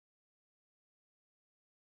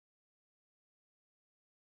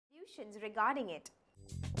solutions regarding it.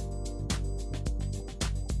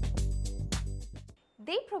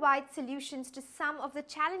 They provide solutions to some of the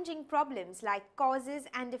challenging problems like causes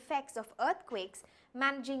and effects of earthquakes,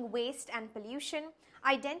 managing waste and pollution,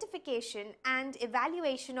 identification and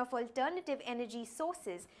evaluation of alternative energy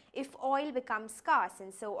sources if oil becomes scarce,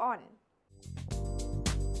 and so on.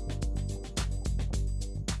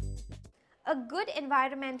 A good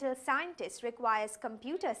environmental scientist requires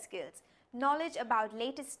computer skills, knowledge about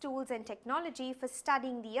latest tools and technology for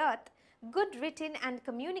studying the earth, good written and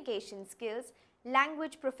communication skills,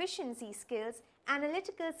 language proficiency skills,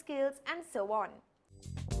 analytical skills, and so on.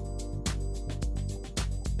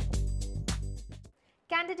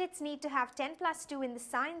 Candidates need to have 10+2 in the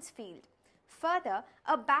science field. Further,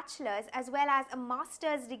 a bachelor's as well as a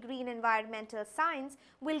master's degree in environmental science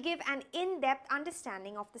will give an in-depth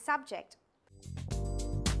understanding of the subject.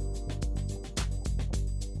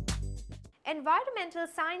 Environmental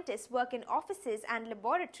scientists work in offices and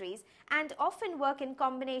laboratories and often work in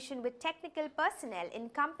combination with technical personnel in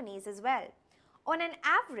companies as well. On an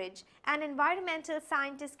average, an environmental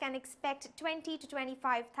scientist can expect 20 to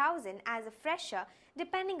 25,000 as a fresher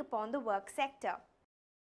depending upon the work sector.